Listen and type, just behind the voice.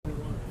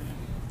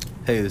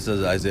Hey, this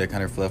is Isaiah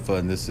Kiner-Falefa,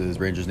 and this is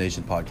Rangers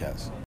Nation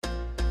Podcast.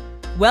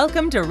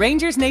 Welcome to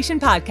Rangers Nation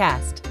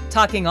Podcast,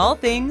 talking all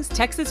things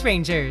Texas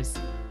Rangers.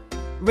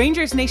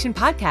 Rangers Nation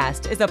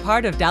Podcast is a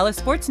part of Dallas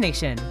Sports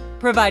Nation,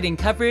 providing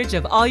coverage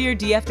of all your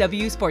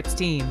DFW sports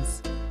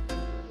teams.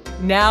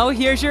 Now,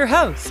 here's your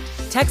host,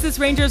 Texas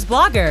Rangers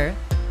blogger,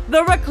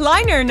 the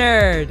Recliner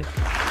Nerd.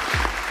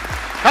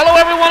 Hello,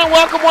 everyone, and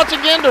welcome once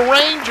again to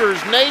Rangers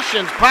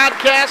Nation's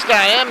Podcast.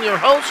 I am your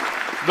host,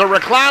 the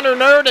Recliner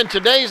Nerd, and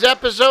today's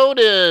episode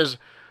is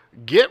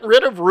Get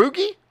Rid of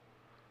Rugi?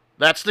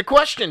 That's the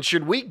question.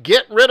 Should we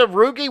get rid of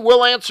Rugi?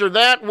 We'll answer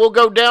that. We'll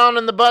go down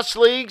in the bus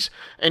leagues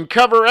and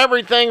cover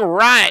everything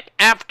right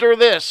after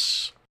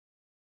this.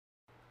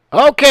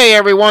 Okay,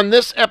 everyone,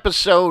 this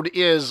episode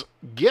is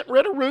Get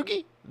Rid of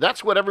Rugi?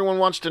 That's what everyone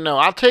wants to know.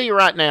 I'll tell you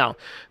right now,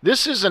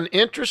 this is an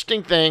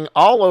interesting thing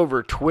all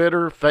over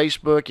Twitter,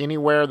 Facebook,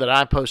 anywhere that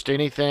I post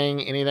anything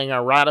I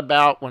write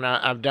about. When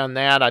I've done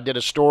that, I did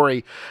a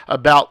story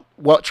about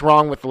what's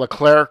wrong with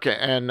Leclerc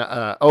and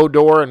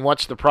Odor and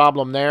what's the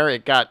problem there.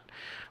 It got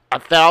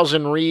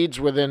 1,000 reads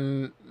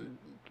within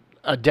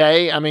a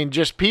day. I mean,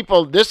 just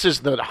people, this is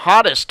the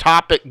hottest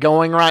topic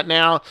going right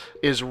now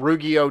is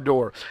Rugi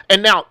Odor.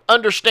 And now,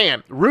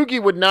 understand,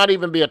 Rugi would not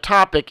even be a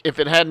topic if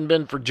it hadn't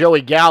been for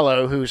Joey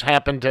Gallo, who's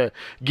happened to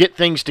get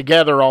things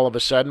together all of a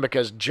sudden,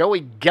 because Joey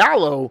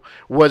Gallo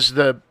was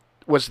the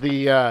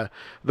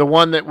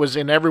one that was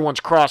in everyone's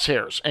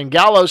crosshairs. And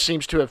Gallo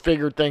seems to have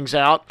figured things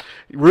out.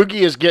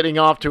 Rugi is getting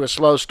off to a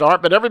slow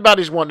start, but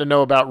everybody's wanting to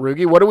know about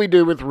Rugi. What do we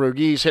do with Rugi?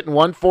 He's hitting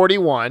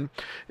 141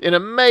 in a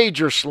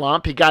major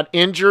slump. He got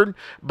injured,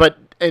 but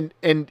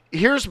and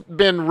here's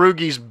been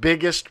Rugi's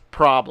biggest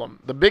problem.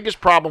 The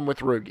biggest problem with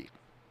Rugi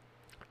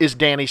is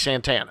Danny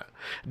Santana.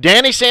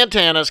 Danny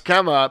Santana's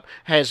come up,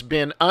 has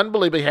been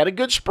unbelievable. He had a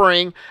good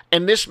spring,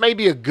 and this may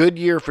be a good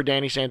year for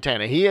Danny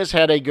Santana. He has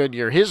had a good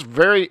year. His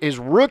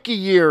rookie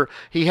year,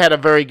 he had a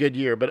very good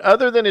year. But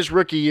other than his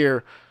rookie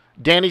year,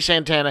 Danny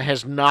Santana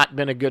has not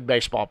been a good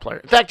baseball player.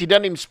 In fact, he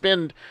doesn't even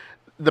spend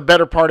the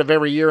better part of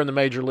every year in the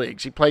major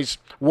leagues.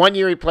 One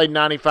year he played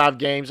 95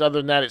 games. Other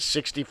than that, it's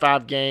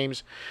 65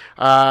 games.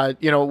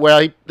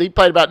 He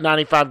played about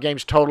 95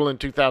 games total in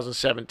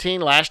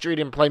 2017. Last year he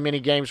didn't play many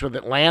games with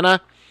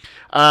Atlanta.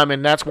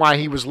 And that's why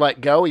he was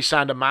let go. He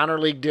signed a minor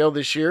league deal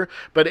this year.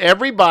 But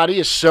everybody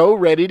is so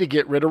ready to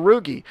get rid of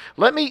Rugi.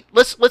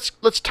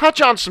 Let's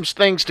touch on some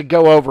things to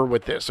go over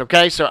with this,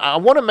 okay? So I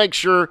want to make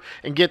sure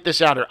and get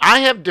this out here. I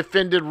have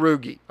defended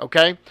Rugi,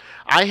 okay?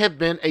 I have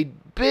been a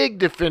big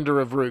defender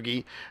of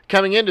Rugi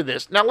coming into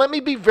this. Now, let me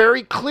be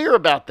very clear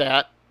about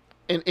that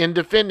in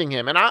defending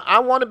him. And I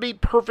want to be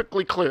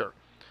perfectly clear.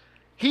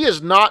 He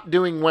is not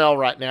doing well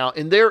right now,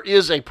 and there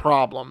is a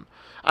problem.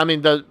 I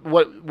mean,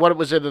 what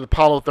was it at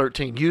Apollo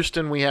 13?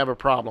 Houston, we have a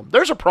problem.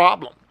 There's a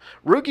problem.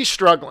 Rugi's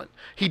struggling.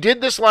 He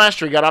did this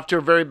last year. He got off to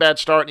a very bad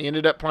start, and he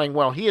ended up playing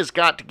well. He has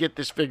got to get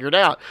this figured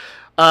out.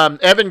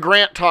 Evan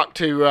Grant talked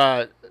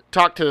to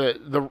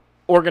the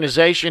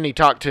organization. He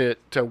talked to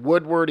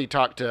Woodward. He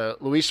talked to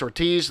Luis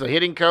Ortiz, the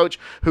hitting coach,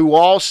 who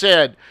all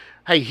said,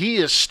 hey, he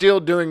is still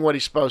doing what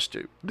he's supposed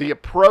to. The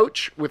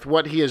approach with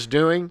what he is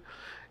doing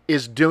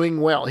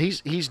well.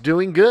 He's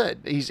doing good.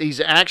 He's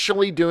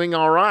actually doing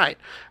all right.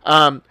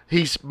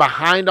 He's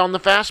behind on the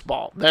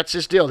fastball. That's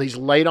his deal. He's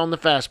late on the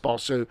fastball.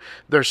 So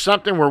there's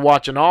something. We're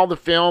watching all the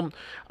film,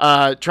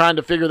 trying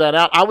to figure that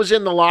out. I was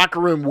in the locker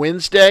room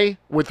Wednesday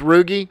with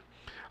Rugi.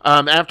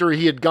 After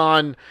he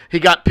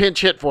got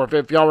pinch hit for it.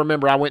 If y'all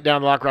remember, I went down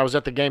to the locker room. I was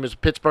at the game. It was a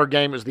Pittsburgh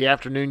game. It was the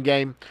afternoon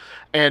game.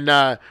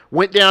 And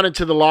went down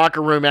into the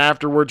locker room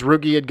afterwards.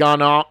 Rugi had gone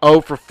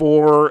 0 for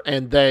 4,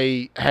 and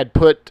they had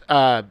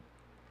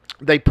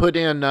they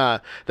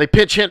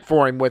pitch hit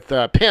for him with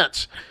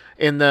Pence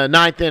in the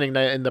ninth inning,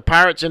 and the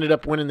Pirates ended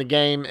up winning the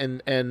game.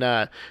 And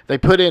they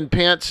put in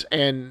Pence,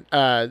 and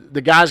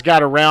the guys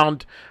got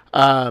around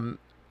him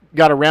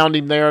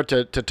there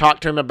to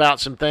talk to him about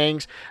some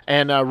things.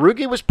 And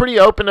Rugi was pretty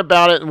open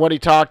about it and what he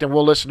talked, and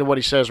we'll listen to what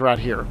he says right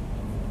here.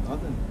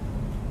 Nothing.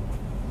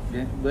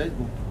 Yeah,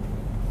 baseball.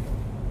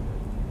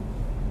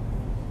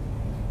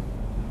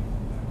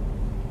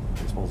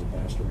 Baseball's a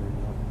bastard right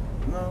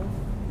now. No.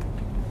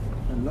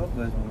 I love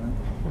baseball, man.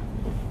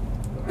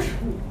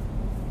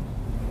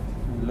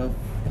 I love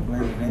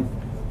playing the game.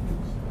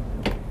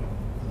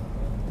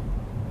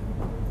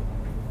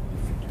 You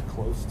think you're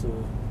close to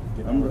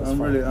getting this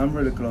fight? I'm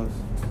really close.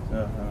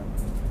 Yeah,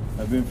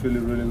 I've been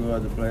feeling really good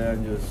as a player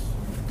and just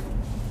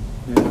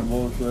hitting the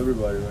ball to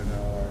everybody right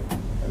now.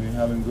 I've been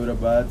having good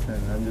at-bats,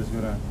 and I'm just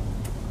gonna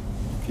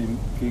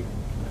keep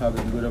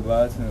having good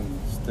at-bats and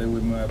stay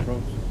with my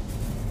approach.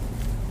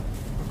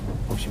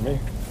 What you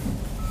make?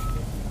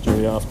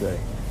 Joey Osprey.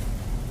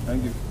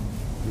 Thank you.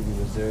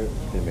 Was there,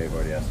 they may have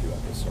already asked you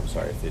about this, so I'm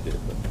sorry if they did,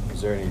 but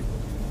was there any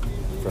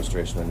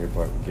frustration on your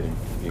part with getting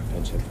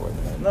pinch hit for it?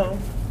 No.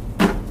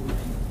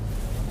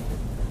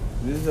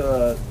 This is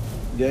a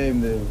game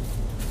that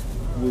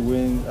we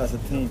win as a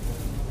team.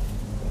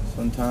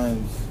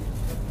 Sometimes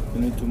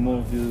you need to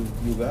move you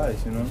guys,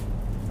 you know?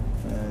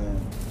 And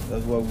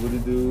that's what we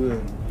do,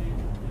 and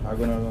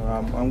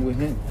I'm with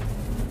him.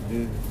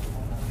 If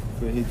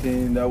he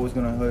think that was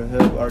gonna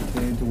help our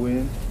team to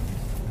win,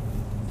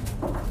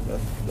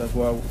 that's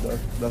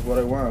what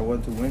I want. I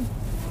want to win.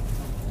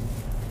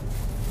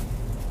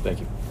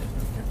 Thank you.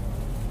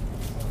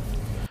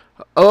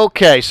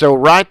 Okay, so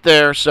right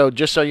there, so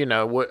just so you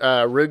know,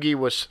 Rugi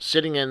was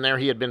sitting in there.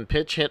 He had been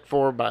pitch hit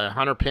for by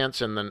Hunter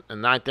Pence in the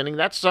ninth inning.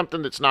 That's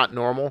something that's not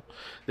normal.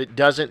 That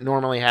doesn't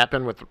normally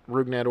happen with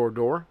Rougned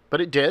Odor,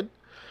 but it did.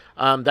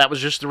 That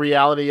was just the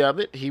reality of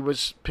it. He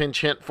was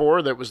pinch hit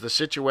for. That was the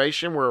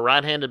situation where a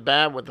right-handed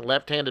bat with a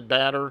left-handed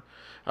batter,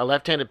 a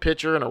left-handed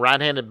pitcher, and a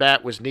right-handed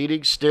bat was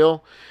needed.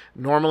 Still,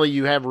 normally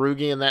you have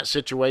Rugi in that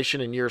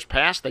situation in years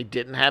past. They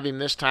didn't have him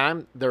this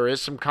time. There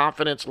is some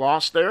confidence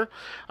lost there.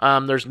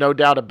 There's no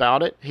doubt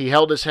about it. He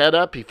held his head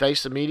up. He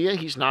faced the media.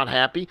 He's not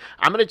happy.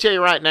 I'm going to tell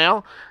you right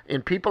now,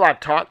 in people I've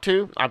talked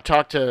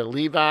to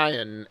Levi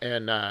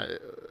and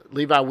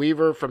Levi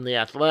Weaver from The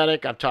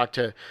Athletic. I've talked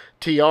to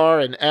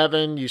TR and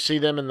Evan. You see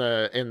them in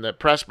the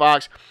press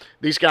box.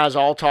 These guys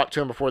all talked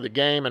to him before the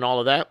game and all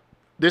of that.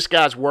 This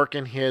guy's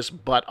working his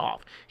butt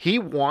off. He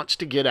wants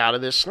to get out of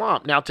this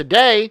slump. Now,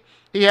 today,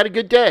 he had a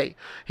good day.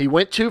 He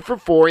went 2 for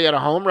 4. He had a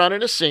home run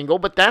and a single,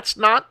 but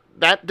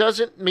that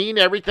doesn't mean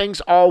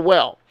everything's all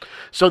well.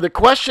 So the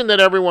question that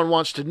everyone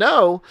wants to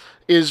know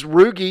is,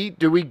 Rugi,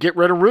 do we get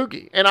rid of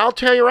Rugi? And I'll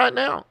tell you right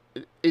now,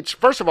 it's,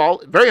 first of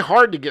all, very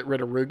hard to get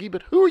rid of Rugi,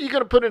 but who are you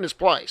going to put in his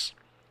place?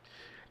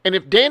 And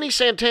if Danny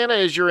Santana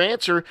is your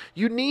answer,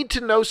 you need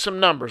to know some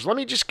numbers. Let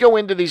me just go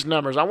into these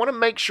numbers. I want to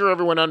make sure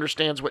everyone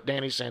understands what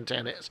Danny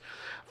Santana is.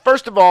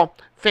 First of all,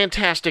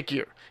 fantastic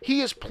year.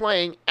 He is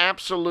playing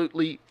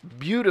absolutely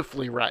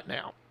beautifully right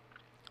now.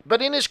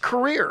 But in his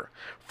career,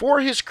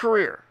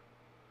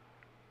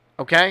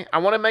 okay, I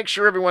want to make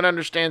sure everyone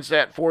understands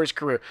that for his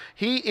career.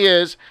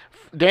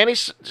 Danny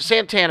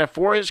Santana,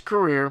 for his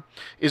career,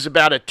 is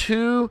about a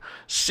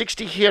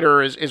 260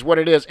 hitter is what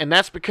it is, and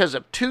that's because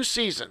of 2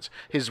 seasons.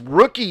 His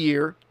rookie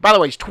year, by the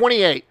way, he's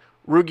 28,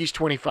 Rugi's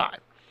 25.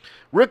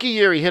 Rookie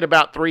year, he hit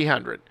about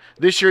 300.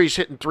 This year, he's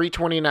hitting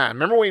 329.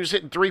 Remember when he was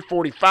hitting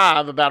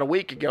 345 about a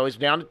week ago? He's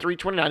down to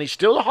 329. He's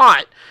still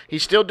hot.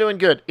 He's still doing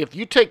good. If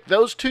you take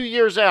those 2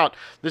 years out,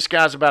 this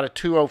guy's about a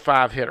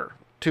 205 hitter,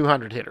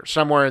 200 hitter,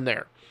 somewhere in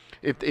there.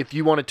 If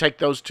you want to take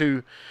those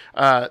two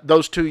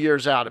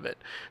years out of it.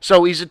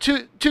 So he's a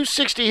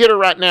 260 hitter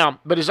right now,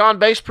 but his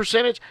on-base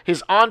percentage,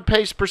 his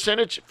on-pace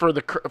percentage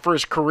for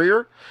his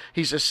career,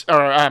 his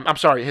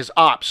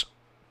ops,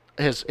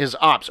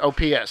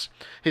 OPS.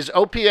 His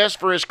OPS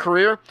for his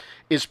career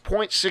is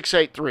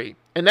 .683,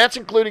 and that's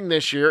including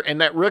this year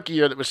and that rookie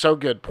year that was so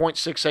good,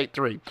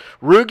 .683.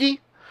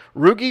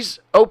 Rugi's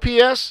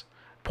OPS,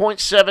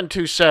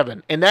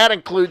 .727, and that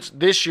includes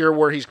this year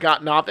where he's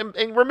gotten off.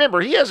 And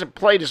remember, he hasn't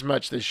played as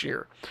much this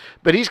year,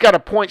 but he's got a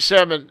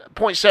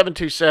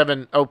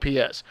 .727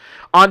 OPS.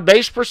 On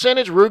base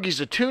percentage, Rugi's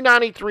a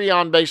 293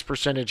 on base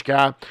percentage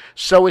guy.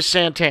 So is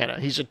Santana.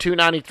 He's a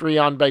 293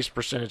 on base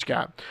percentage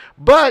guy.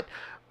 But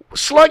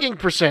slugging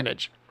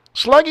percentage,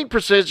 Rugi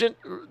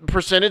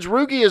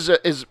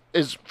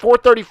is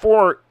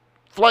 434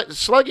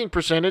 slugging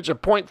percentage of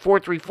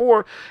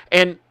 .434,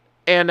 and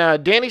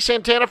Danny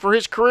Santana, for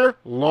his career,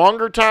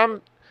 longer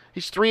time,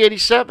 he's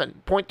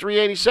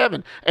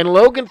 387. And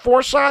Logan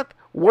Forsythe,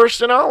 worse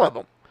than all of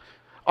them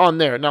on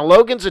there. Now,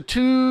 Logan's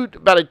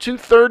about a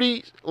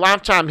 230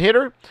 lifetime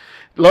hitter.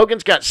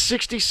 Logan's got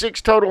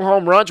 66 total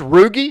home runs.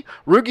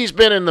 Rugi's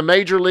been in the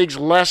major leagues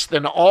less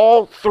than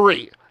all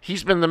 3.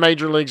 He's been in the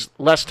major leagues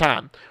less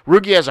time.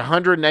 Rugi has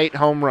 108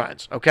 home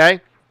runs,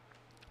 okay?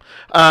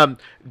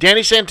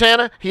 Danny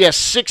Santana, he has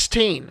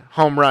 16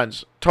 home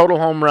runs, total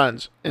home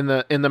runs in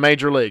the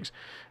major leagues.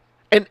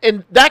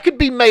 And that could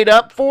be made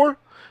up for.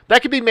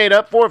 That could be made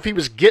up for if he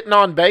was getting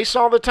on base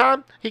all the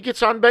time. He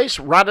gets on base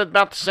right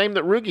about the same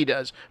that Rugi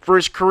does for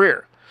his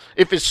career.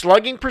 If his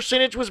slugging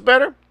percentage was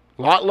better,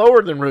 a lot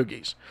lower than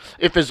Rugi's.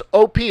 If his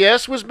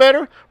OPS was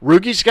better,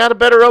 Rugi's got a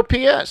better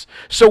OPS.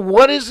 So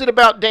what is it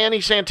about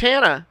Danny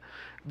Santana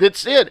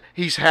that's it?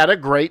 He's had a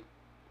great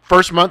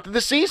first month of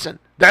the season.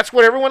 That's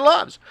what everyone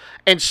loves.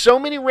 And so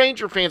many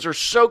Ranger fans are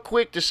so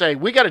quick to say,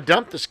 we got to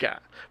dump this guy.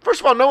 First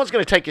of all, no one's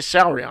going to take his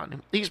salary on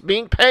him. He's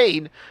being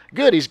paid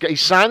good. He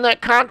signed that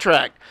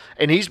contract,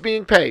 and he's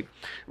being paid.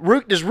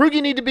 Does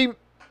Rugi need to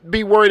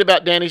be worried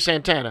about Danny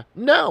Santana?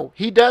 No,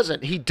 he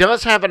doesn't. He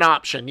does have an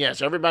option.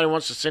 Yes, everybody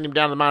wants to send him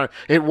down to the minor.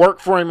 It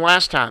worked for him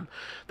last time.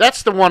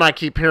 That's the one I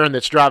keep hearing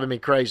that's driving me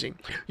crazy.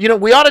 You know,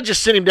 we ought to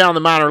just send him down to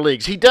the minor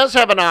leagues. He does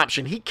have an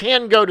option. He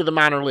can go to the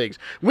minor leagues.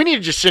 We need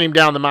to just send him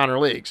down to the minor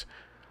leagues.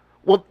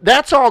 Well,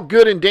 that's all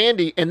good and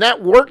dandy, and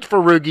that worked for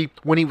Rugi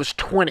when he was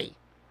 20.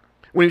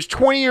 When he was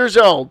 20 years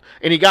old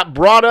and he got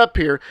brought up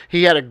here,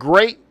 he had a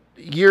great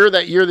year.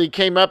 That year that he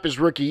came up his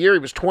rookie year, he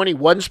was 20,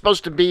 wasn't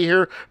supposed to be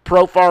here.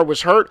 Profar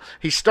was hurt.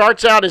 He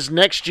starts out his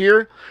next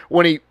year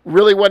when he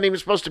really wasn't even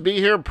supposed to be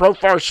here.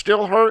 Profar's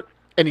still hurt,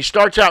 and he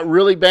starts out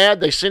really bad.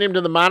 They send him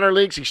to the minor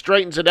leagues. He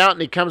straightens it out,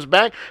 and he comes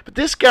back. But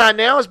this guy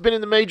now has been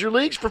in the major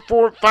leagues for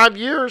 4 or 5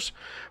 years,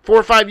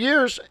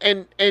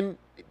 and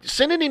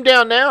sending him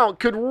down now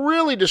could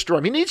really destroy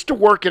him. He needs to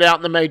work it out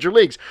in the major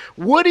leagues.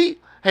 Woody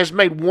has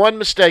made one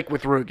mistake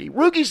with Rugi.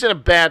 Rugi's in a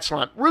bad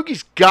slump.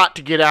 Rugi's got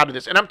to get out of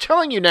this. And I'm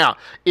telling you now,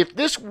 if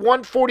this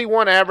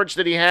 141 average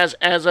that he has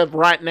as of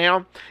right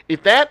now,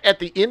 if that at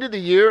the end of the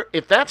year,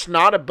 if that's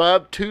not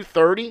above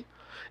 230,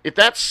 if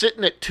that's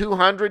sitting at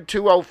 200,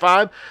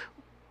 205,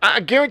 I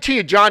guarantee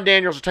you John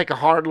Daniels will take a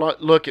hard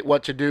look at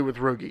what to do with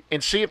Rugi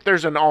and see if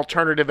there's an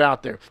alternative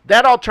out there.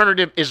 That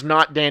alternative is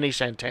not Danny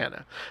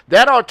Santana.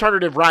 That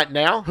alternative right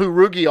now, who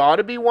Rugi ought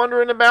to be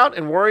wondering about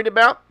and worried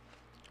about,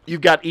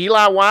 you've got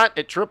Eli White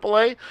at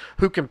AAA,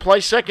 who can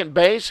play second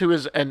base, who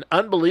is an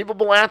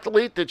unbelievable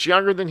athlete that's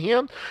younger than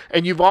him.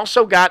 And you've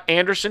also got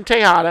Anderson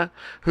Tejada,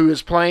 who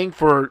is playing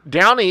for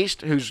Down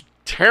East, who's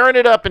tearing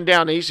it up in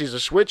Down East. He's a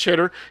switch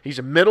hitter. He's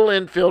a middle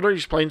infielder.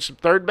 He's playing some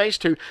third base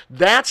too.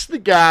 That's the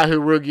guy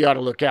who Rugi ought to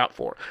look out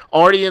for.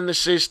 Already in the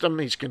system.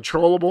 He's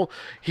controllable.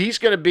 He's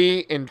going to be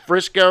in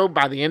Frisco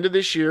by the end of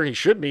this year. He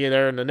should be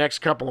there in the next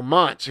couple of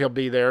months. He'll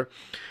be there.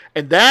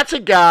 And that's a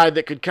guy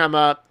that could come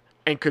up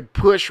and could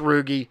push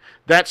Rugi.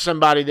 That's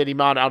somebody that he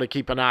might ought to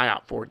keep an eye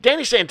out for.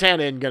 Danny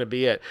Santana isn't going to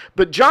be it.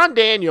 But John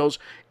Daniels,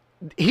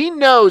 he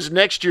knows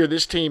next year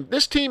this team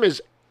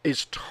is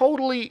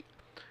totally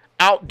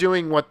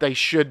outdoing what they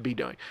should be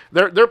doing.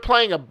 They're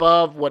playing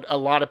above what a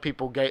lot of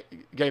people gave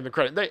them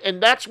credit.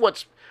 And that's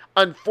what's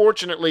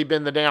unfortunately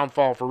been the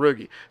downfall for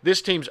Rugi.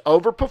 This team's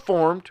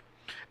overperformed,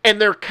 and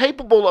they're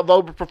capable of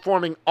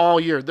overperforming all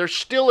year. They're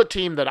still a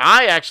team that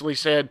I actually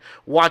said,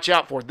 watch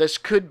out for. This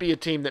could be a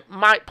team that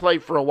might play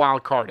for a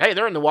wild card. Hey,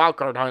 they're in the wild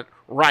card hunt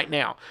right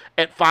now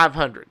at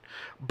 500.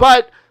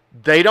 But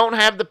they don't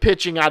have the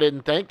pitching, I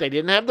didn't think. They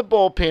didn't have the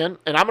bullpen.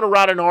 And I'm going to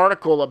write an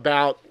article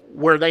about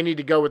where they need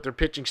to go with their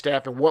pitching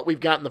staff and what we've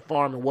got in the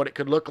farm and what it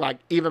could look like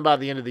even by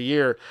the end of the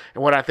year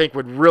and what I think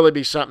would really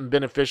be something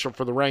beneficial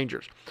for the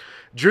Rangers.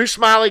 Drew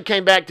Smyly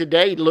came back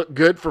today. He looked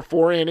good for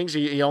 4 innings.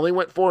 He only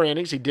went 4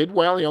 innings. He did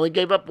well. He only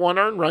gave up 1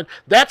 earned run.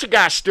 That's a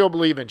guy I still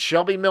believe in.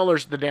 Shelby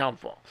Miller's the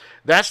downfall.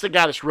 That's the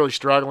guy that's really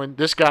struggling.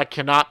 This guy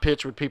cannot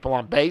pitch with people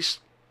on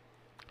base.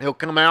 He'll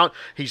come out.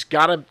 He's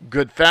got a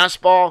good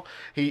fastball.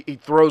 He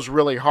throws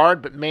really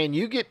hard. But, man,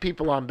 you get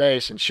people on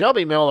base. And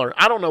Shelby Miller,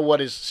 I don't know what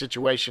his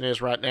situation is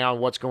right now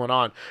and what's going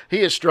on. He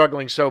is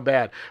struggling so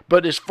bad.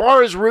 But as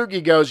far as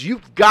Rugi goes,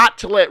 you've got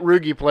to let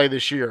Rugi play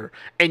this year.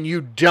 And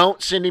you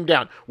don't send him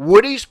down.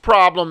 Woody's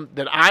problem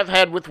that I've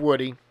had with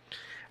Woody,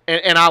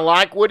 and I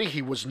like Woody.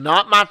 He was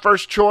not my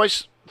first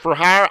choice for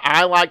hire.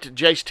 I liked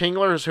Jace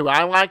Tingler, is who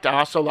I liked. I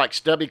also liked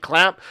Stubby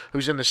Clapp,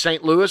 who's in the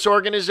St. Louis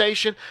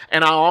organization.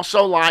 And I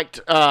also liked,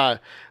 I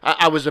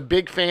was a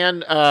big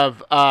fan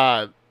of,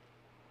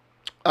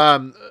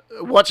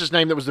 what's his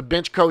name, that was the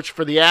bench coach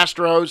for the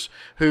Astros,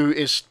 who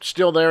is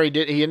still there.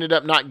 He ended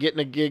up not getting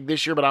a gig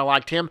this year, but I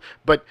liked him.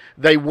 But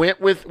they went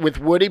with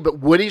Woody.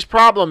 But Woody's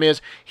problem is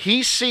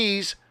he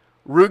sees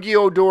Rugi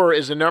Odor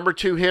as a number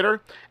 2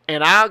 hitter,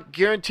 and I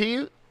guarantee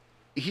you,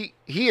 he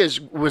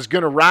was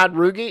going to ride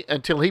Rugi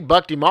until he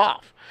bucked him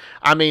off.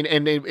 I mean,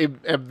 and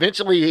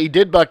eventually he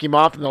did buck him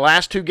off. In the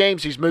last 2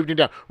 games, he's moved him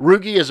down.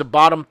 Rugi is a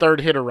bottom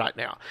third hitter right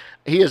now.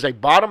 He is a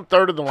bottom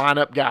third of the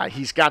lineup guy.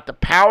 He's got the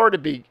power to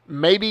be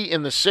maybe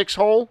in the 6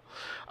 hole,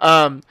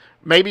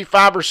 maybe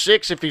 5 or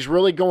 6 if he's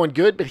really going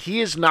good, but he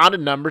is not a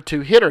number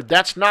 2 hitter.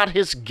 That's not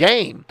his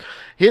game.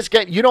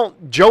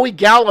 Joey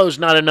Gallo's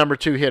not a number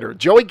 2 hitter.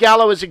 Joey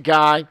Gallo is a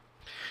guy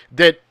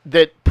that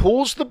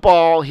pulls the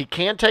ball. He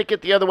can take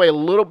it the other way a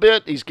little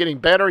bit. He's getting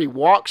better. He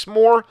walks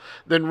more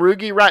than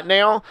Rugi right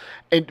now,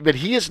 but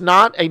he is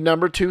not a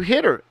number 2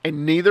 hitter,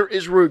 and neither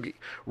is Rugi.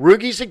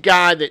 Rugi's a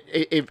guy that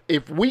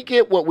if we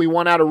get what we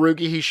want out of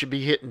Rugi, he should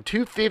be hitting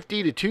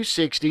 250 to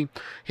 260,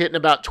 hitting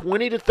about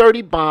 20 to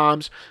 30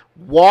 bombs,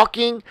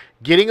 walking,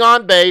 getting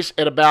on base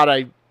at about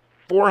a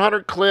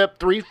 400 clip,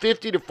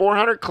 350 to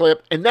 400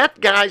 clip, and that,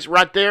 guys,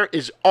 right there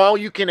is all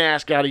you can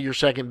ask out of your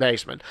second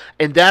baseman,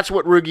 and that's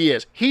what Rugi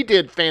is. He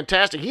did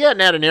fantastic. He hadn't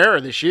had an error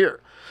this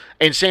year,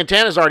 and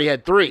Santana's already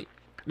had 3.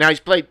 Now, he's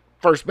played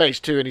first base,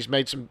 too, and he's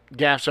made some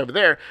gaffes over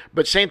there,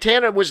 but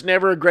Santana was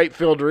never a great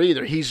fielder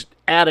either. He's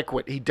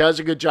adequate. He does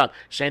a good job.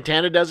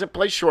 Santana doesn't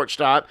play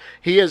shortstop.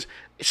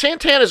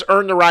 Santana's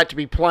earned the right to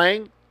be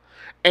playing,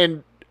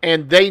 and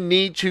they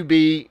need to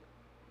be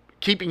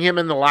keeping him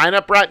in the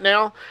lineup right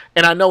now.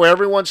 And I know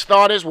everyone's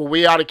thought is, well,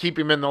 we ought to keep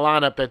him in the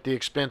lineup at the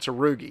expense of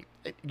Rugi.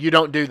 You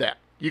don't do that.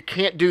 You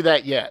can't do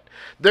that yet.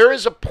 There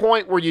is a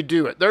point where you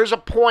do it. There's a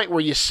point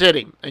where you sit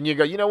him and you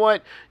go, you know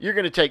what? You're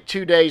going to take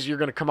 2 days. You're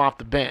going to come off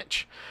the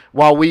bench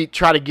while we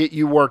try to get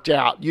you worked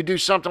out. You do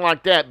something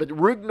like that. But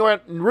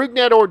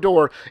Rougned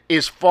Odor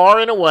is far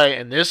and away,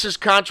 and this is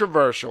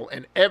controversial,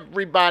 and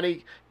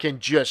everybody can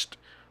just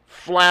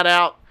flat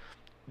out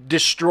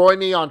destroy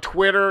me on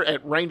Twitter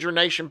at Ranger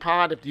Nation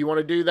Pod. If you want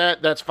to do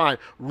that, that's fine.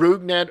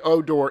 Rougned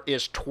Odor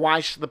is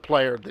twice the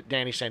player that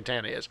Danny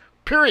Santana is.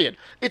 Period.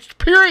 It's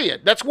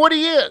period. That's what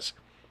he is.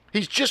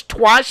 He's just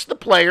twice the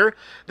player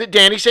that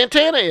Danny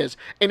Santana is.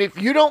 And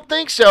if you don't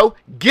think so,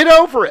 get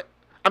over it.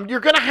 You're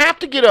going to have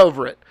to get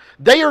over it.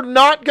 They are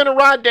not going to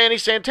ride Danny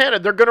Santana.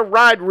 They're going to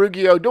ride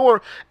Rugi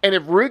Odor. And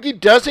if Rugi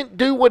doesn't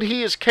do what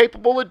he is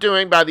capable of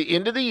doing by the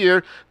end of the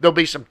year, there'll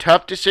be some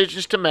tough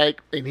decisions to make.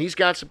 And he's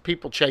got some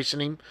people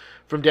chasing him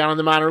from down in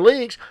the minor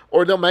leagues,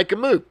 or they'll make a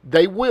move.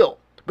 They will.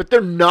 But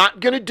they're not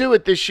going to do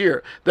it this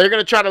year. They're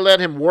going to try to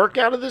let him work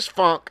out of this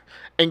funk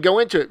and go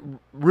into it.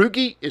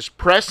 Rugi is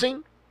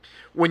pressing.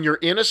 When you're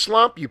in a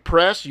slump, you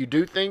press, you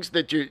do things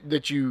that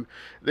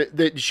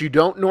you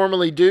don't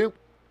normally do.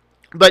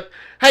 But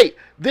hey,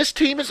 this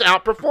team is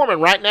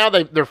outperforming right now.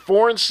 They're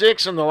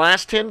 4-6 in the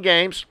last 10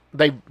 games.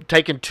 They've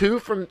taken 2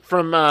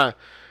 from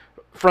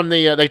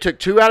the. They took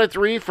 2 out of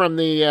 3 from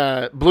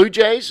the Blue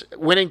Jays,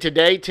 winning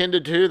today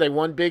 10-2. They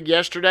won big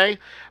yesterday.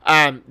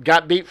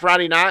 Got beat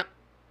Friday night.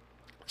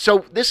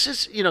 So this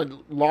is,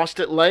 lost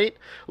it late.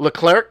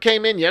 Leclerc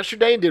came in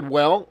yesterday and did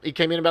well. He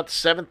came in about the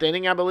 7th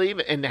inning, I believe,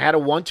 and had a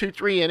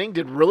 1-2-3 inning.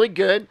 Did really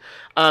good.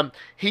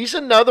 He's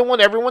another one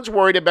everyone's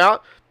worried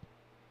about.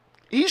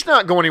 He's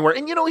not going anywhere.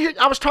 And,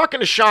 I was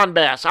talking to Sean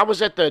Bass. I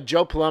was at the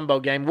Joe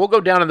Palumbo game. We'll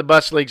go down in the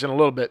bus leagues in a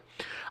little bit.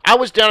 I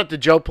was down at the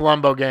Joe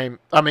Palumbo game.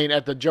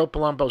 At the Joe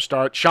Palumbo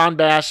start. Sean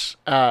Bass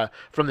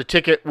from the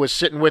Ticket was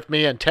sitting with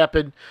me, and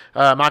Tepid.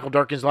 Michael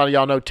Durkins, a lot of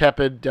y'all know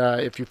Tepid,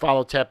 if you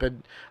follow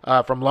Tepid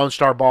from Lone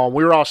Star Ball.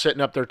 We were all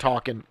sitting up there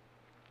talking.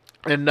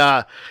 And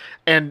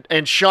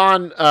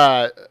Sean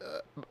brought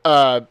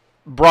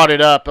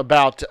it up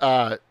about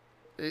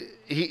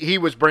he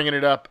was bringing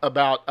it up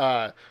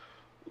about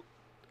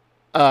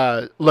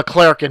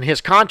Leclerc and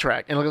his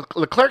contract. And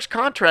Leclerc's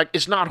contract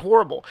is not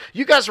horrible.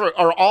 You guys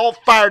are all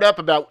fired up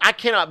about, I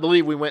cannot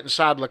believe we went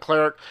inside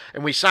Leclerc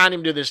and we signed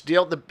him to this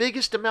deal. The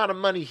biggest amount of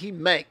money he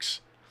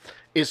makes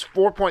is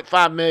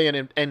 $4.5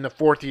 million in the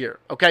 4th year.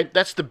 Okay?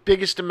 That's the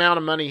biggest amount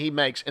of money he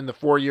makes in the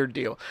 4-year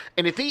deal.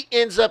 And if he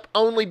ends up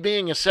only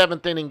being a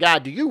 7th inning guy,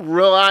 do you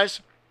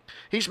realize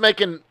he's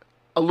making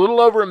a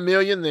little over $1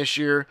 million this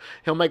year?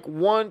 He'll make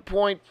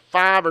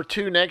 1.5 or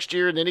 2 next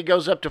year, and then he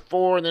goes up to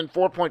 4, and then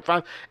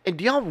 4.5. And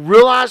do y'all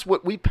realize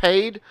what we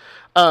paid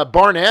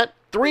Barnett?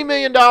 $3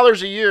 million a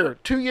year,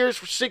 2 years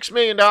for $6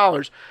 million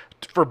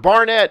for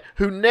Barnett,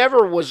 who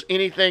never was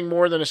anything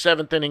more than a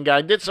 7th inning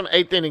guy. Did some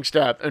 8th inning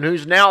stuff, and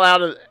who's now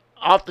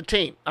off the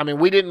team.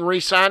 We didn't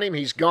re-sign him.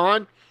 He's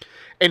gone.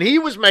 And he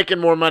was making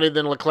more money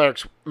than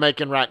Leclerc's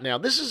making right now.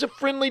 This is a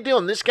friendly deal,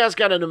 and this guy's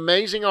got an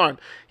amazing arm.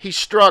 He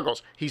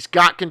struggles. He's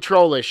got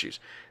control issues.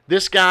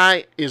 This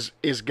guy is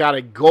got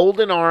a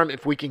golden arm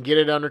if we can get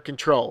it under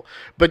control.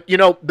 But,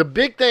 the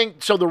big thing,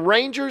 so the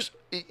Rangers,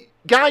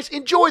 guys,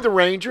 enjoy the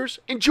Rangers.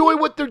 Enjoy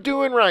what they're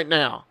doing right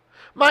now.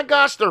 My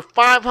gosh, they're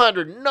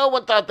 500. No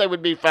one thought they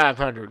would be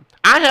 500.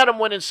 I had them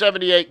winning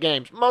 78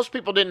 games. Most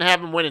people didn't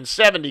have them winning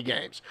 70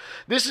 games.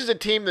 This is a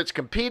team that's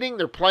competing.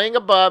 They're playing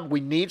above.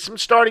 We need some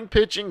starting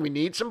pitching. We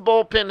need some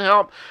bullpen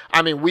help.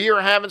 We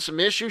are having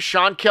some issues.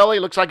 Sean Kelly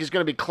looks like he's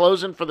going to be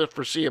closing for the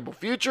foreseeable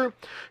future.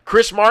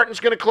 Chris Martin's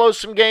going to close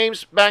some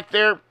games back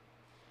there.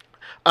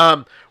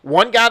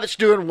 One guy that's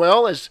doing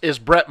well is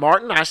Brett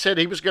Martin. I said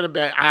he was going to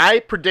be.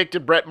 I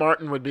predicted Brett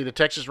Martin would be the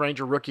Texas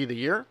Ranger Rookie of the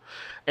Year,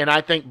 and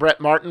I think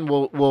Brett Martin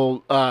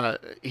will.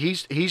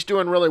 He's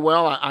doing really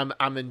well.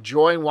 I'm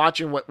enjoying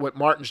watching what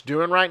Martin's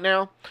doing right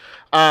now.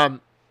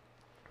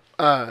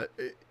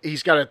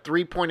 He's got a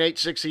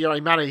 3.86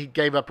 ERA. He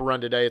gave up a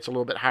run today. It's a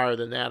little bit higher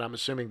than that, I'm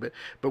assuming.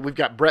 But we've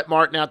got Brett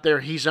Martin out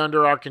there. He's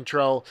under our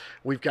control.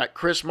 We've got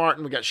Chris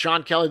Martin. We've got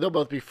Sean Kelly. They'll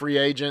both be free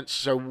agents,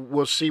 so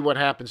we'll see what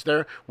happens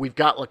there. We've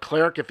got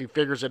Leclerc if he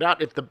figures it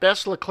out. If the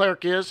best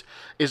Leclerc is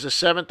a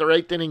 7th or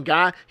 8th inning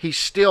guy, he's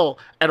still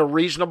at a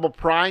reasonable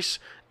price,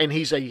 and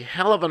he's a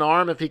hell of an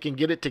arm if he can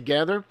get it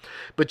together.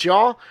 But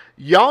y'all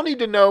need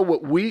to know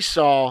what we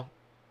saw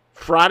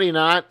Friday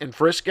night in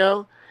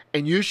Frisco.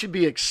 And you should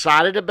be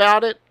excited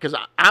about it, because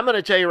I'm going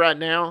to tell you right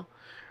now,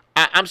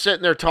 I'm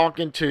sitting there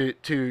talking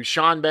to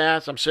Sean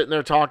Bass. I'm sitting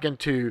there talking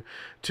to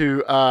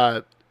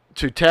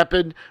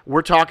Tepid.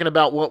 We're talking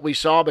about what we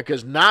saw,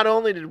 because not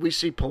only did we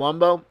see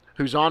Palumbo,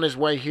 who's on his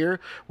way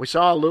here, we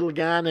saw a little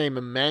guy named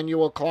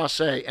Emmanuel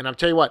Clase. And I'll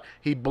tell you what,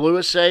 he blew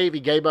a save. He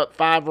gave up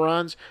 5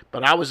 runs,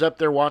 but I was up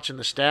there watching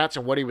the stats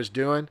and what he was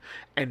doing,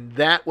 and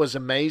that was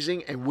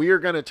amazing. And we are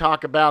going to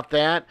talk about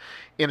that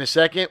in a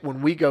second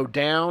when we go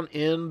down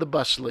in the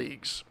bus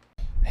leagues.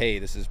 Hey,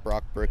 this is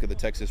Brock Burke of the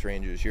Texas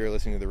Rangers. You're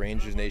listening to the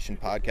Rangers Nation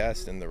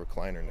podcast and the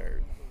Recliner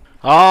Nerd.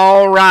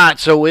 All right,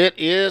 so it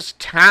is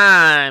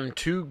time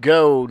to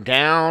go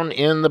down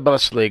in the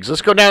bus leagues.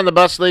 Let's go down in the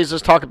bus leagues.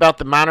 Let's talk about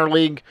the minor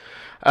league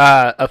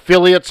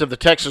affiliates of the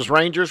Texas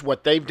Rangers,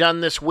 what they've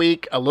done this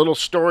week, a little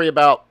story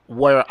about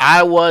where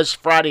I was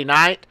Friday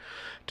night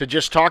to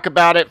just talk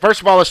about it. First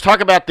of all, let's talk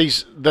about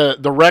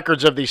the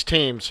records of these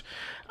teams.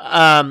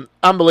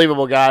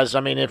 Unbelievable, guys.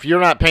 If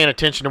you're not paying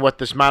attention to what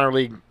this minor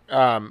league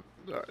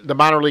the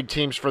minor league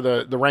teams for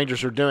the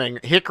Rangers are doing.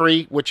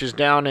 Hickory, which is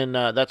down in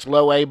that's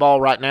low A ball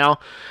right now.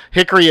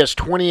 Hickory is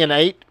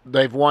 20-8.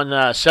 They've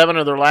won 7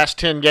 of their last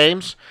 10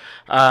 games.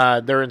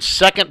 They're in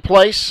second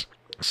place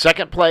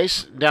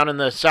down in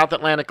the South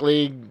Atlantic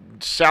League.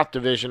 South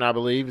Division, I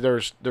believe.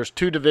 There's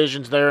 2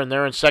 divisions there, and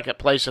they're in second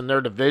place in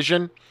their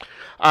division.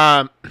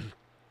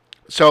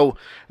 So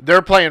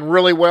they're playing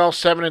really well,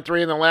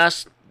 7-3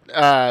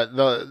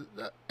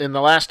 in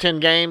the last 10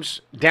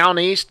 games. Down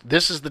East,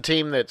 this is the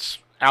team that's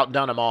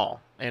outdone them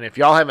all. And if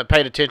y'all haven't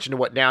paid attention to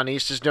what Down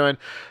East is doing,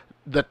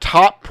 the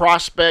top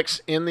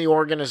prospects in the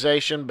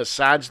organization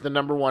besides the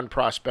number 1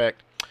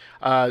 prospect,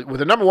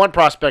 the number 1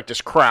 prospect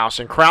is Kraus,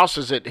 and Kraus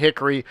is at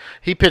Hickory.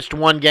 He pitched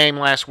 1 game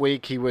last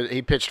week.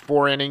 He pitched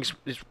 4 innings.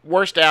 His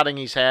worst outing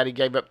he's had. He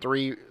gave up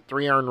three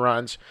earned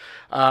runs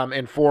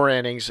in 4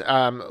 innings.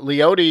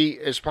 Leote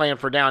is playing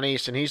for Down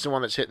East, and he's the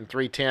one that's hitting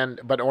 .310.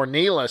 But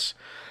Ornelas,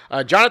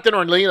 Jonathan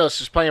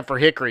Ornelas is playing for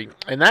Hickory,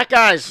 and that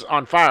guy's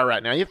on fire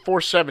right now. He hit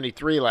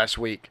 .473 last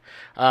week,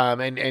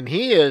 and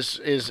he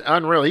is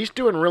unreal. He's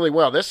doing really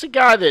well. This is a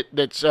guy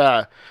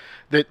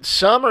that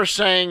some are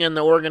saying in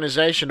the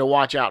organization to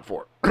watch out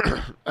for.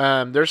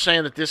 They're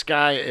saying that this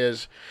guy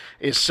is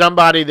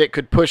somebody that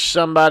could push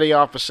somebody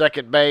off of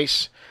second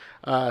base,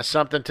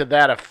 something to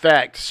that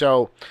effect.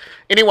 So,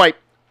 anyway,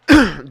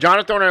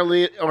 Jonathan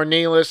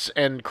Ornelas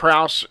and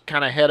Kraus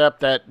kind of head up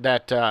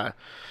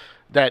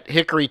that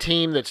Hickory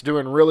team that's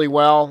doing really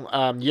well.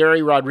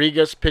 Yeri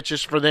Rodriguez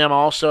pitches for them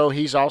also.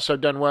 He's also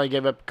done well. He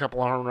gave up a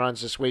couple of home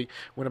runs this week,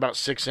 went about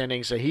 6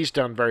 innings, so he's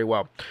done very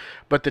well.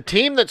 But the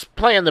team that's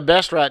playing the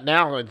best right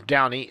now is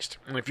Down East.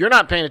 And if you're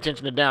not paying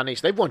attention to Down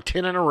East, they've won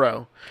 10 in a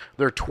row.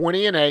 They're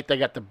 20-8. They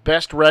got the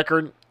best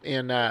record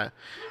in the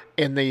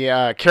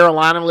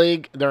Carolina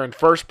League. They're in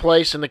first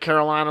place in the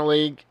Carolina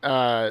League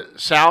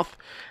South,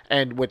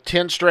 and with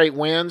 10 straight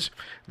wins,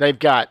 they've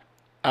got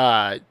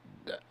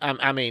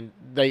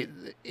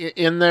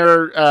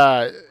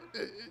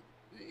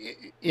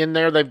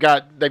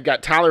they've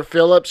got Tyler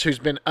Phillips, who's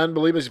been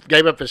unbelievable. He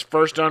gave up his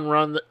first earned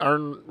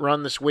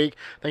run this week.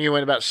 I think he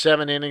went about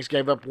 7 innings,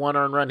 gave up 1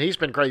 earned run. He's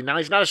been crazy. Now,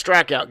 he's not a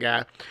strikeout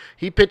guy.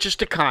 He pitches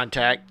to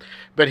contact,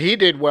 but he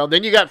did well.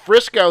 Then you got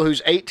Frisco,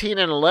 who's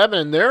 18-11,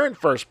 and they're in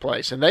first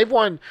place, and they've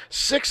won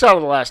 6 out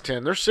of the last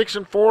 10. They're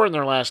 6-4 in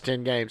their last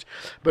 10 games.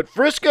 But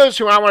Frisco's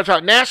who I want to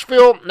talk.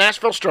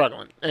 Nashville's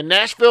struggling, and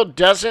Nashville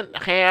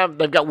doesn't have.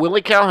 They've got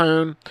Willie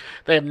Calhoun.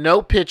 They have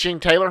no pitching.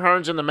 Taylor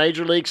Hearn's in the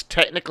major leagues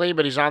technically,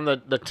 but he's on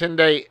the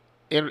 10-day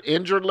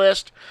injured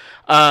list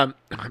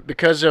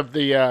because of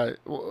the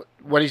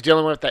what he's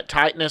dealing with, that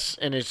tightness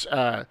in his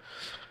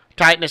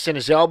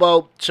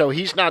elbow. So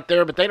he's not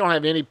there, but they don't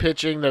have any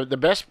pitching. One of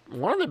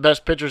the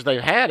best pitchers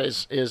they've had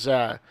is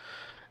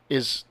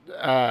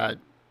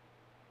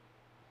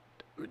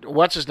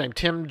what's his name?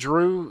 Tim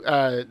Drew,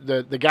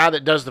 the guy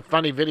that does the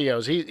funny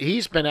videos.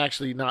 He's been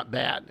actually not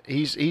bad.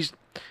 He's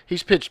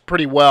pitched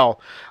pretty well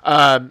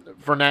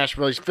for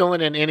Nashville. He's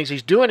filling in innings.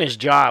 He's doing his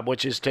job,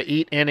 which is to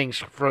eat innings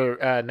for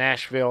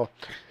Nashville,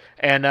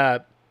 and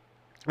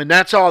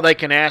that's all they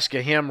can ask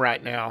of him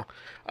right now,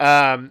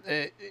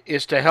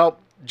 is to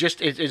help.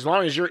 Just as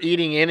long as you're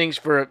eating innings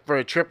for a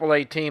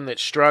AAA team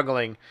that's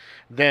struggling,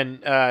 then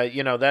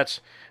that's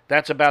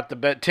about the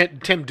best.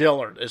 Tim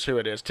Dillard is who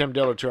it is. Tim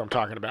Dillard, who I'm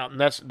talking about, and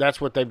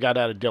that's what they've got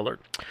out of Dillard.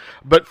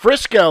 But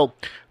Frisco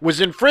was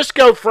in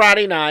Frisco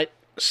Friday night.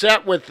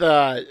 Sat with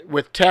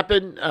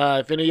Tepid.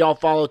 If any of y'all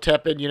follow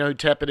Tepid, you know who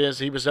Tepid is.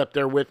 He was up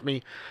there with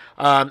me.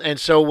 And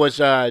so was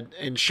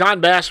and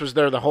Sean Bass was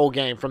there the whole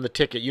game from the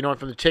ticket. You know,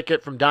 from the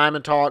ticket from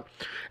Diamond Talk.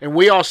 And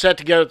we all sat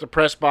together at the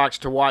press box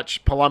to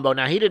watch Palumbo.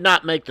 Now, he did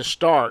not make the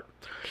start,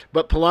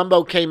 but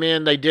Palumbo came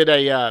in. They did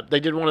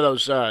one of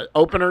those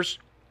openers,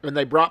 and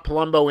they brought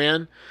Palumbo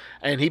in,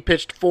 and he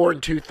pitched 4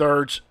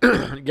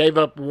 2/3, gave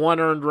up 1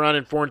 earned run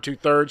in 4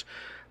 2/3,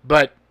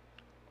 but.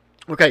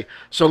 Okay,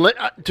 so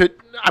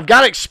I've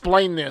got to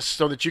explain this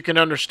so that you can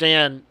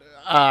understand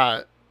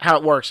how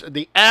it works.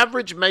 The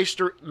average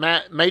Major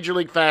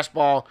League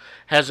fastball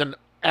has an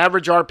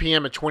average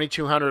RPM of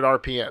 2,200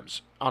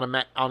 RPMs on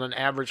an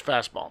average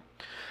fastball.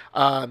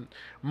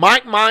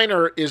 Mike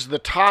Minor is the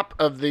top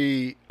of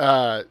the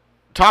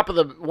top of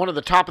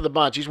the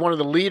bunch. He's one of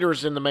the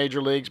leaders in the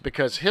major leagues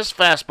because his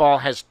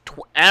fastball has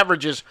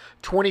averages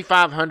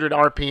 2,500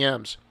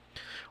 RPMs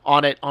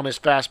on his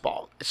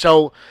fastball.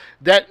 So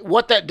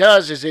what that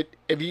does is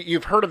if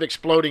you've heard of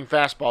exploding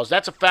fastballs,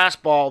 that's a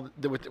fastball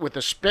that with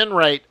a spin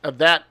rate of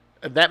that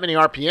many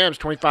RPMs,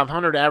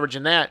 2,500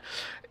 averaging that.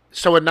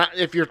 So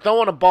if you're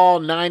throwing a ball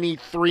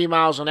 93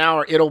 miles an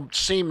hour, it'll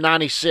seem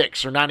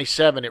 96 or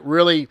 97.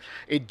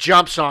 It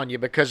jumps on you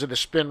because of the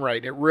spin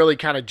rate. It really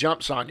kind of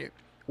jumps on you.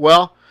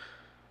 Well,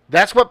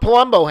 that's what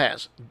Palumbo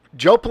has.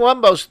 Joe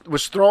Palumbo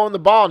was throwing the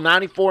ball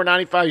 94,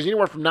 95. He's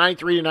anywhere from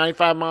 93 to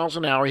 95 miles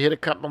an hour. He hit a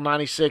couple of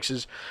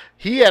 96s.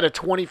 He had a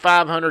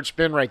 2,500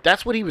 spin rate.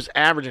 That's what he was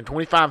averaging,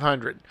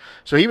 2,500.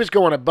 So he was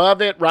going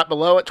above it, right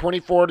below it,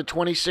 24 to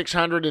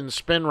 2,600 in the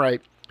spin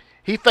rate.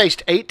 He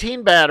faced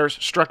 18 batters,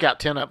 struck out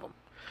 10 of them.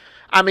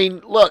 I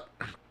mean, look,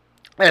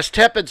 as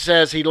Tepid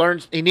says, he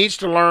needs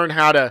to learn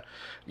how to,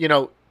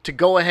 to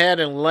go ahead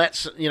and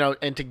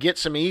and to get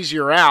some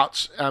easier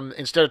outs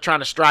instead of trying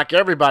to strike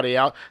everybody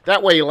out.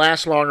 That way he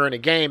lasts longer in a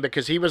game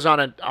because he was on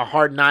a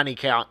hard 90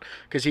 count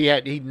because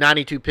he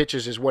 92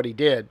 pitches is what he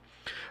did.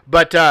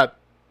 But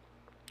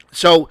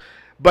So,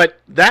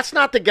 but that's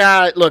not the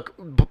guy. Look,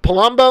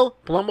 Palumbo's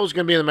going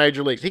to be in the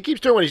major leagues. He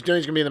keeps doing what he's doing.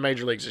 He's going to be in the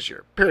major leagues this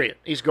year. Period.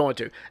 He's going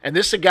to. And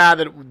this is a guy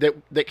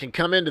that can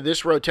come into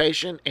this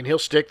rotation and he'll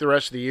stick the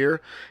rest of the year.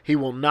 He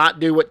will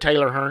not do what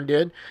Taylor Hearn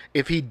did.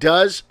 If he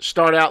does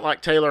start out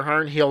like Taylor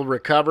Hearn, he'll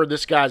recover.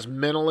 This guy's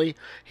mentally,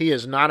 he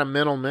is not a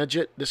mental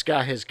midget. This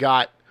guy has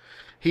got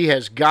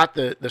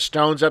the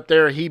stones up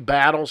there. He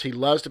battles. He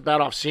loves to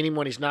battle. I've seen him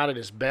when he's not at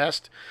his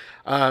best.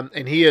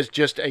 And he is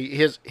just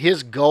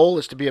his goal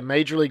is to be a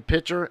major league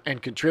pitcher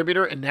and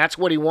contributor, and that's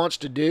what he wants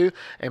to do.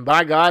 And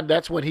by God,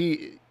 that's what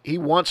he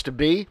wants to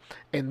be.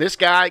 And this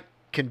guy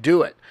can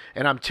do it.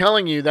 And I'm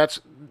telling you,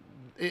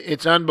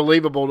 it's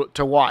unbelievable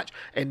to watch.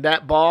 And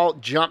that ball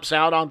jumps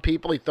out on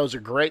people. He throws a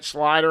great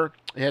slider.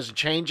 He has a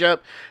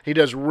changeup. He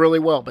does really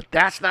well. But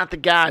that's not the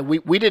guy.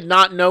 We did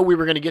not know we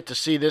were going to get to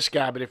see this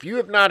guy. But if you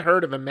have not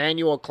heard of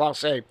Emmanuel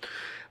Clase,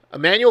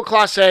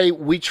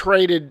 we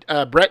traded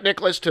Brett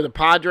Nicholas to the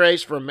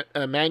Padres for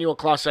Emmanuel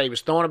Clase. He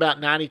was throwing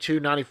about 92,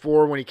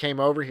 94 when he came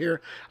over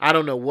here. I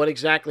don't know what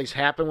exactly has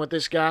happened with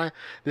this guy.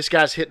 This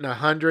guy's hitting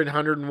 100,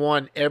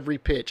 101 every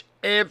pitch.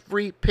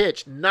 Every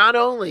pitch. Not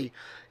only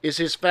is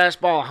his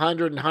fastball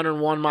 100 and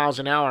 101 miles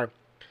an hour,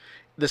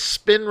 the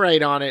spin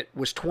rate on it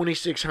was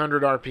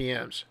 2,600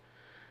 RPMs.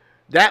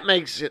 That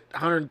makes it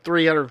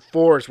 103,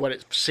 104 is what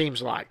it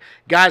seems like.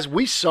 Guys,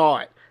 we saw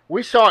it.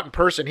 We saw it in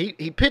person.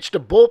 He pitched a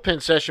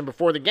bullpen session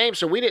before the game,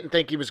 so we didn't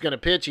think he was going to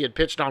pitch. He had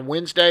pitched on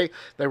Wednesday.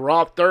 They were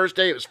off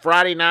Thursday. It was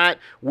Friday night.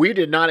 We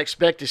did not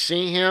expect to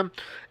see him.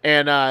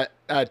 And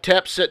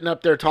Tep's sitting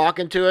up there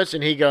talking to us,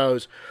 and he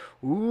goes,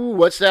 "Ooh,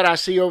 what's that I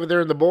see over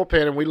there in the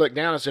bullpen?" And we looked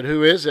down and said,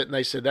 "Who is it?" And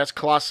they said, "That's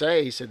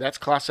Clase." He said, "That's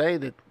Clase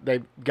that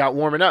they got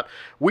warming up."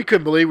 We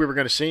couldn't believe we were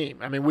going to see him.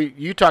 I mean,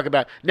 you talk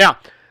about – now,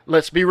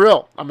 let's be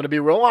real. I'm going to be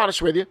real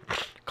honest with you.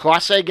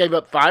 Clase gave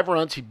up 5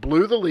 runs. He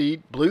blew the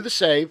lead, blew the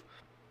save,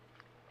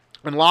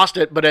 and lost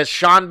it. But as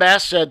Sean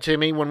Bass said to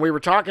me when we were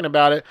talking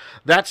about it,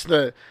 that's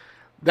the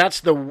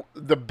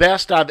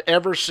best I've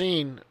ever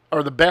seen,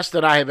 or the best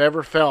that I have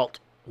ever felt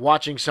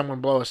watching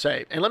someone blow a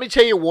save. And let me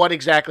tell you what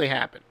exactly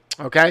happened,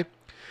 okay?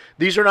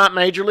 These are not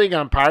major league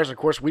umpires. Of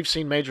course, we've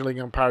seen major league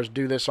umpires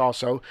do this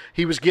also.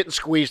 He was getting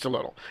squeezed a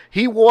little.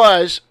 He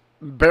was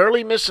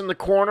barely missing the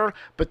corner,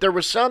 but there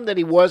was some that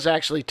he was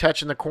actually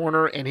touching the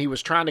corner, and he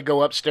was trying to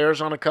go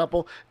upstairs on a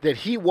couple that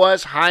he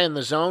was high in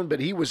the zone, but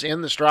he was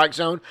in the strike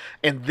zone,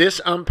 and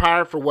this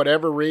umpire, for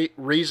whatever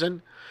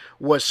reason,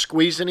 was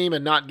squeezing him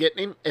and not getting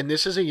him. And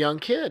this is a young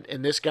kid,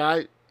 and this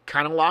guy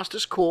kind of lost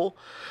his cool.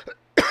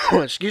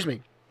 Excuse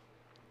me.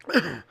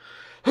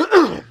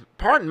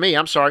 Pardon me,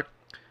 I'm sorry.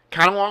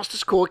 Kind of lost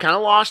his cool, kind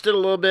of lost it a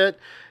little bit,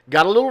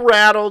 got a little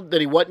rattled that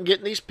he wasn't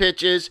getting these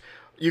pitches.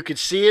 You could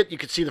see it. You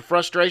could see the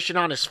frustration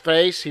on his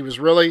face. He was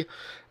really,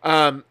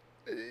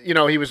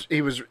 he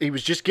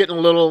was just getting a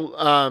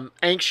little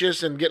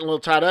anxious and getting a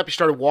little tied up. He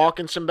started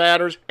walking some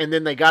batters, and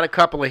then they got a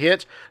couple of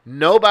hits.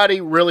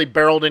 Nobody really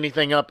barreled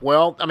anything up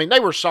well. I mean,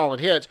 they were solid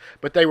hits,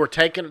 but they were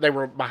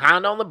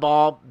behind on the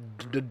ball,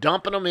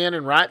 dumping them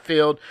in right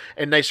field,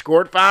 and they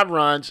scored 5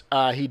 runs.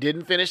 He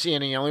didn't finish the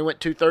inning. He only went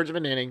 2/3 of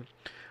an inning.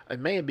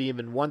 It may have been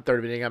even 1/3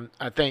 of an inning,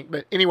 I think.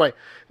 But anyway,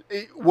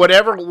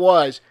 whatever it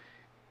was,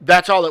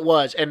 that's all it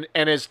was. And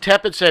as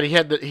Teppet said,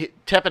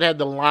 Teppet had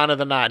the line of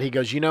the night. He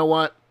goes, you know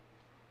what?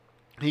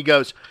 He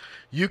goes,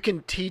 you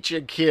can teach a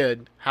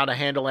kid how to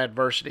handle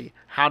adversity,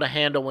 how to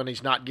handle when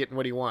he's not getting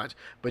what he wants.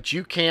 But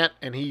you can't,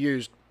 and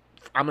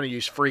I'm going to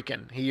use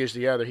freaking. He used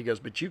the other. He goes,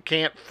 but you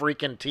can't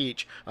freaking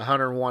teach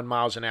 101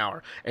 miles an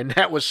hour. And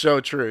that was so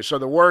true. So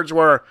the words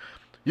were,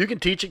 you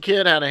can teach a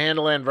kid how to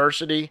handle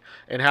adversity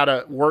and how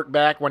to work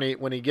back when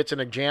he gets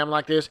in a jam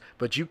like this,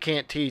 but you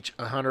can't teach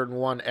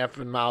 101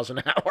 effing miles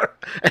an hour.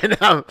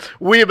 And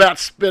we about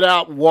spit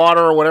out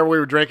water or whatever we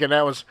were drinking.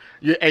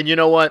 And you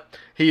know what?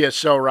 He is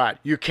so right.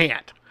 You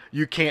can't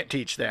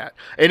teach that.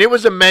 And it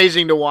was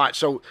amazing to watch.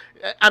 So,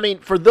 I mean,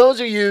 for those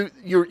of you,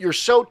 you're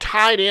so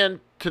tied in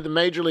to the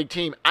major league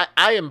team.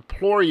 I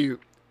implore you,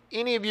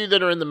 any of you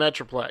that are in the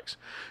Metroplex,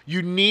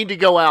 you need to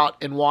go out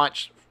and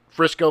watch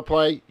Frisco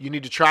play. You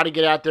need to try to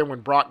get out there when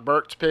Brock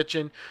Burke's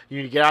pitching. You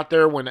need to get out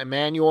there when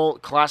Emmanuel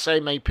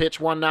Clase may pitch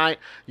one night.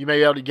 You may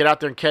be able to get out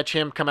there and catch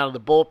him come out of the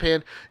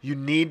bullpen. You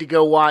need to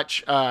go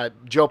watch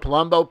Joe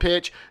Palumbo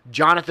pitch.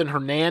 Jonathan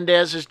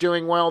Hernandez is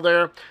doing well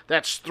there.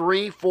 That's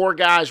 3-4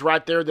 guys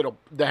right there that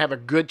have a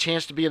good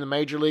chance to be in the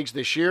major leagues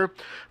this year.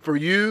 For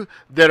you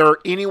that are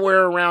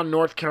anywhere around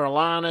North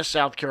Carolina,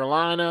 South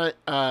Carolina,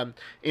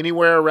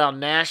 anywhere around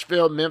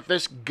Nashville,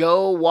 Memphis,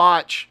 go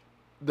watch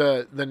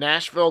the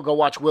Nashville. Go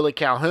watch Willie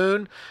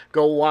Calhoun.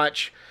 Go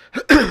watch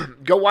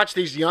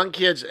these young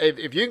kids.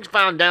 If you can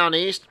find down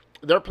east,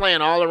 they're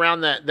playing all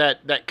around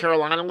that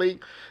Carolina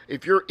league.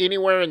 If you're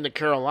anywhere in the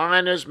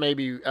Carolinas,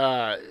 maybe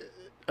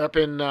up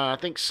in I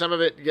think some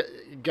of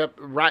it got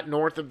right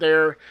north of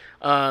there.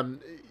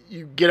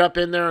 You get up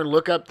in there and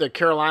look up the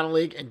Carolina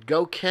League and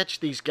go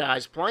catch these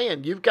guys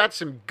playing. You've got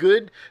some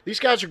good – these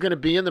guys are going to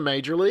be in the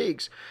major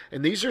leagues.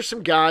 And these are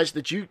some guys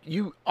that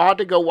you ought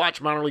to go watch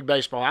minor league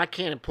baseball. I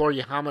can't implore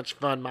you how much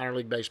fun minor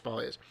league baseball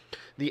is.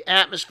 The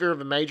atmosphere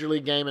of a major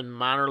league game in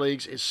minor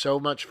leagues is so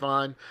much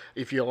fun.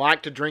 If you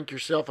like to drink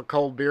yourself a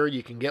cold beer,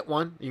 you can get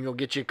one. You can go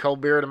get you a cold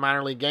beer at a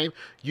minor league game.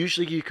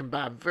 Usually you can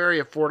buy very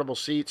affordable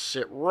seats,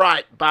 sit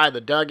right by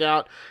the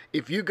dugout.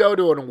 If you go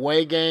to an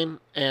away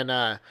game and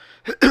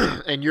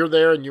and you're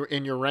there and you're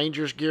in your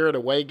Rangers gear at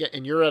away game,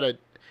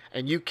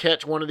 and you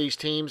catch one of these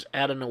teams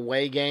at an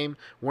away game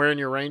wearing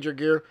your Ranger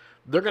gear,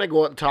 they're going to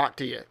go up and talk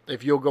to you.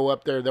 If you'll go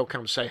up there, they'll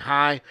come say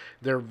hi.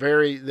 They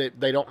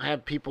don't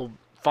have people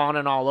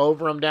fawning all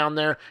over them down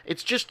there.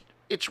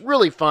 It's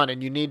really fun,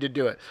 and you need to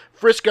do it.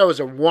 Frisco is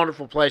a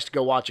wonderful place to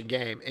go watch a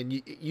game,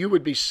 and you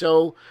would be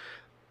so.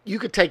 You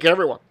could take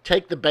everyone,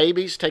 take the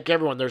babies, take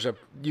everyone.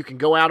 You can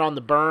go out on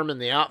the berm in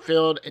the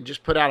outfield and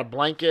just put out a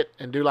blanket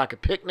and do like a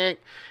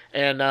picnic.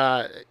 And,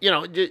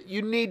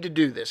 you need to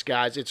do this,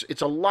 guys.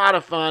 It's a lot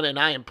of fun, and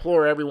I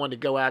implore everyone to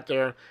go out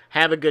there,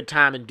 have a good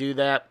time, and do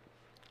that.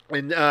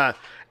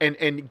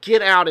 And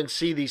get out and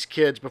see these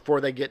kids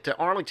before they get to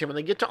Arlington. When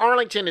they get to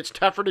Arlington, it's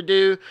tougher to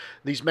do.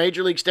 These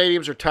major league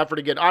stadiums are tougher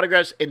to get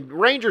autographs, and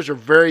Rangers are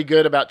very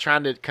good about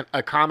trying to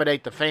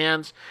accommodate the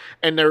fans,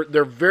 and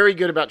they're very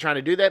good about trying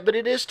to do that. But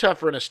it is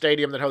tougher in a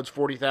stadium that holds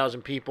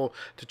 40,000 people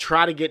to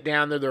try to get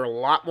down there. There are a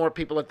lot more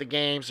people at the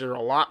games. There are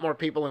a lot more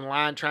people in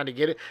line trying to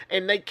get it,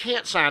 and they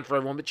can't sign for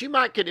everyone. But you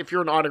might get, if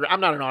you're an autograph.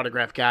 I'm not an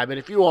autograph guy, but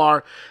if you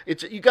are,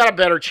 you got a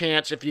better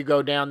chance if you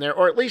go down there,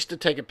 or at least to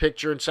take a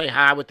picture and say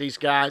hi with these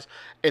guys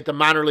at the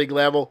minor league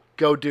level.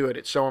 Go do it.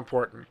 It's so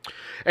important.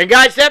 And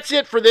guys, that's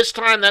it for this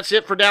time. That's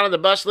it for Down in the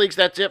Bus Leagues.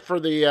 That's it for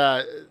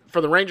the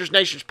Rangers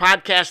Nations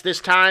podcast this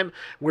time.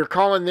 We're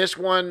calling this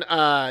one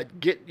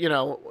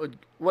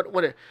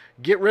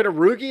Get rid of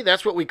Rugi.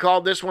 That's what we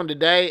called this one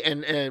today,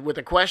 and with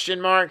a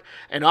question mark.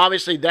 And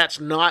obviously, that's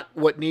not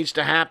what needs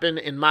to happen,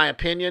 in my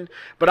opinion.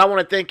 But I want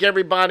to thank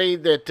everybody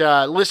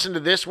that listened to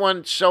this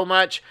one so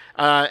much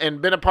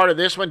and been a part of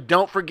this one.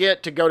 Don't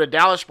forget to go to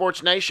Dallas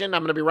Sports Nation.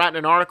 I'm going to be writing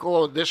an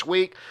article this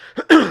week.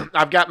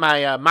 I've got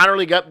my minor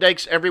league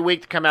updates every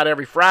week to come out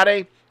every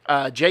Friday.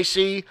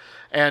 JC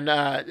and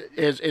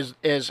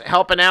is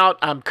helping out.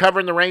 I'm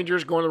covering the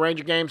Rangers, going to the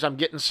Ranger games. I'm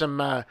getting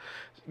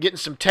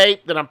some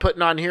tape that I'm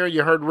putting on here.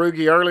 You heard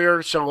Rugi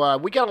earlier. So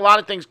we got a lot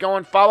of things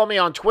going. Follow me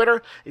on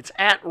Twitter. It's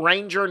at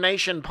Ranger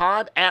Nation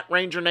Pod, at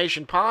Ranger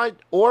Nation Pod,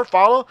 or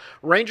follow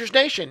Rangers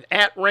Nation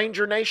at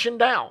Ranger Nation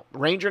Down.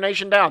 Ranger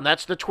Nation Down.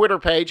 That's the Twitter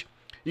page.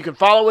 You can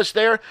follow us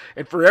there.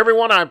 And for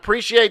everyone, I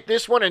appreciate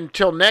this one.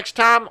 Until next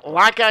time,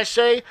 like I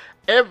say,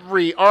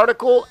 every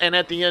article and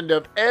at the end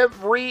of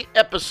every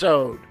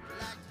episode,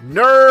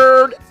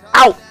 nerd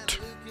out.